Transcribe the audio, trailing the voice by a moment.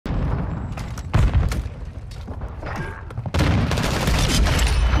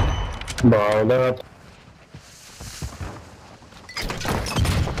Bro, that.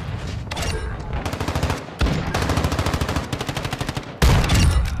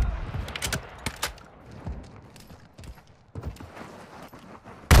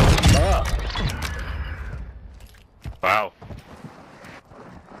 Wow.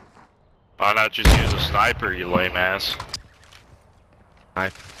 Why not just use a sniper, you lame ass?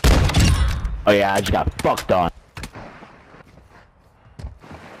 Oh yeah, I just got fucked on.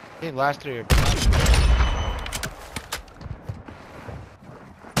 Hey, last three.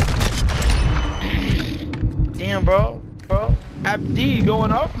 Damn, bro. Abdi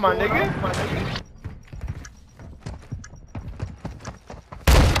going off, my nigga.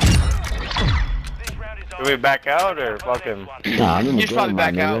 Do we back out or fucking? Nah, I'm in the You should probably game,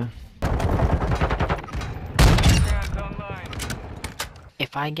 my back out. nigga.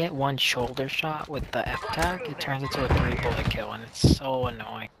 If I get one shoulder shot with the F-tag, it turns into a 3-bullet kill, and it's so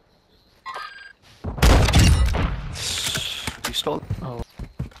annoying. You stole. Oh.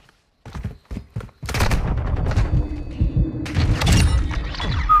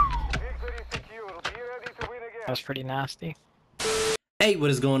 That was pretty nasty. Hey, what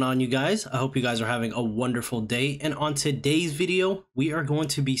is going on, you guys? I hope you guys are having a wonderful day, and on today's video we are going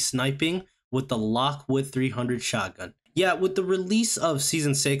to be sniping with the Lockwood 300 shotgun. Yeah, with the release of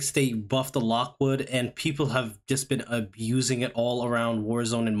season 6, they buffed the Lockwood and people have just been abusing it all around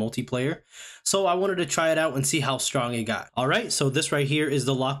Warzone and multiplayer. So I wanted to try it out and see how strong it got. Alright, so this right here is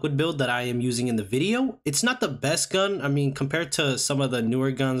the Lockwood build that I am using in the video. It's not the best gun. I mean, compared to some of the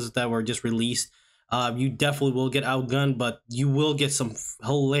newer guns that were just released, you definitely will get outgunned, but you will get some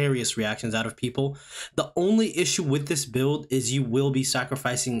hilarious reactions out of people. The only issue with this build is you will be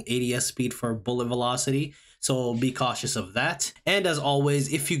sacrificing ADS speed for bullet velocity, so be cautious of that. And as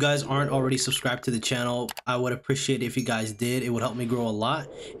always, if you guys aren't already subscribed to the channel, I would appreciate it if you guys did. It would help me grow a lot.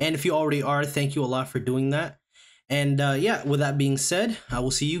 And if you already are, thank you a lot for doing that. And yeah, with that being said, I will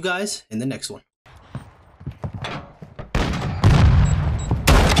see you guys in the next one.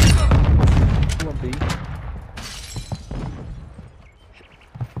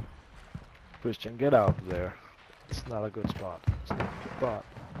 Christian, get out of there. It's not a good spot. It's not a good spot.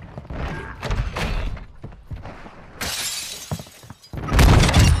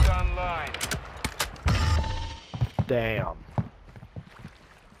 Damn.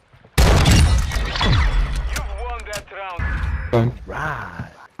 You've won that round.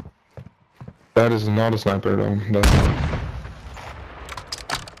 Right. That is not a sniper though. That's not.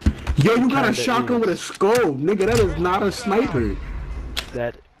 Yo, you got a shotgun with a scope, nigga. That is not a sniper.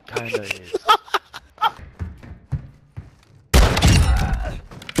 That kinda is.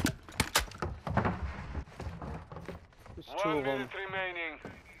 There's 2 of them remaining.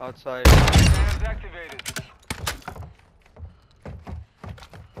 Outside. Activated.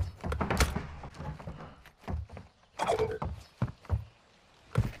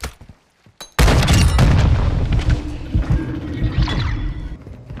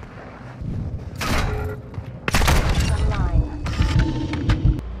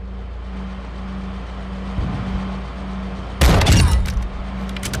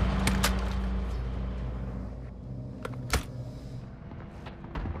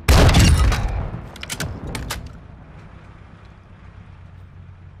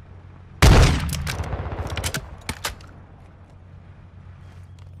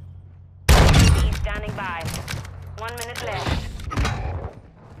 Standing by. 1 minute left.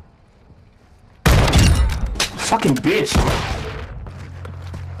 Fucking bitch.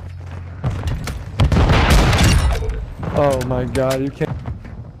 Oh my god, you can't.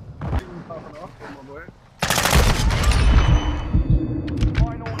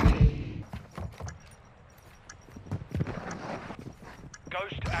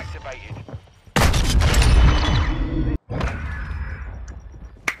 Ghost activated.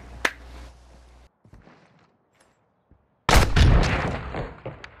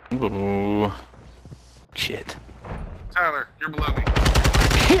 Ooh. Shit. Tyler, you're below me.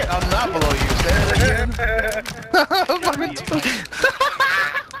 I'm not below you. Say that again.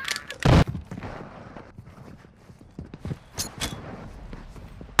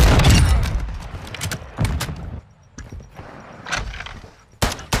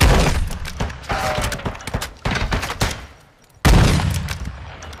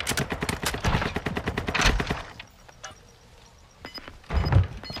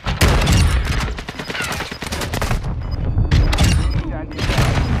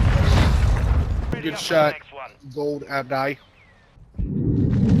 Good shot. Gold Abdi.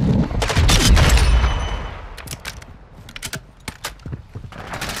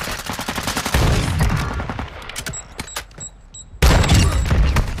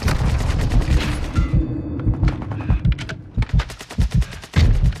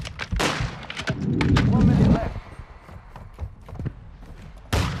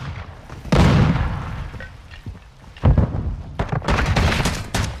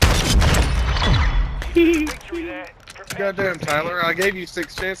 goddamn, Tyler. I gave you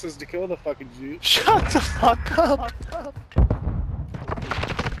 6 chances to kill the fucking Jew. Shut the fuck up.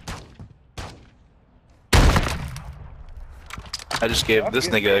 I just gave this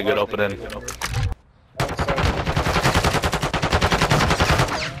nigga a good opening.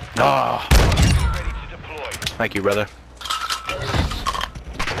 Ah. Thank you, brother.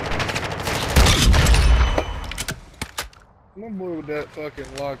 My boy with that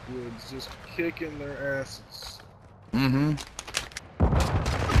fucking Lockwood's just kicking their asses. Mm-hmm.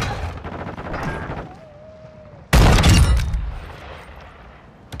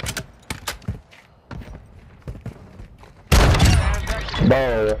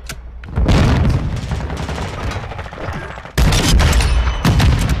 Bro.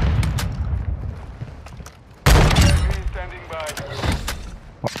 Standing by.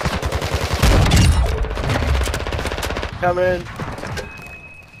 Coming.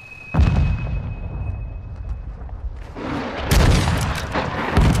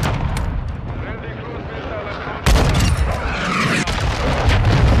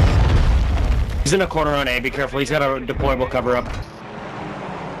 He's in a corner on A, be careful, he's got a deployable cover up.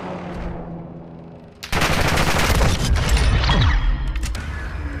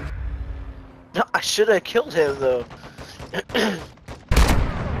 No, I should have killed him though.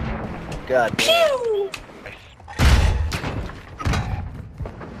 God damn.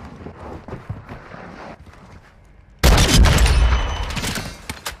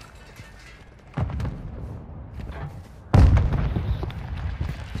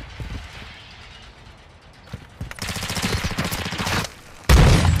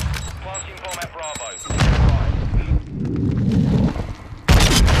 Planting bomb at Bravo.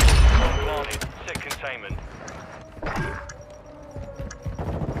 Planted. Set containment.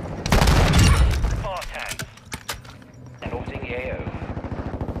 Fast hands. Launching AO.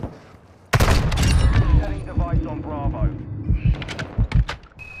 Setting device on Bravo.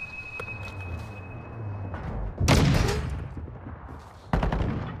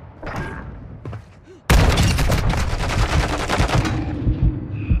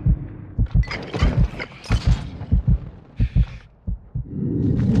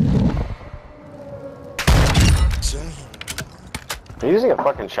 Are you using a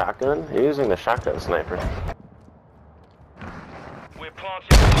fucking shotgun? You're using the shotgun sniper. We're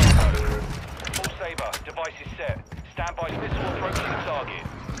planting Bravo. Full saber. Device is set. Stand by missile approaching target.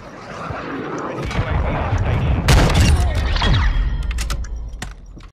 Ready UAV on station.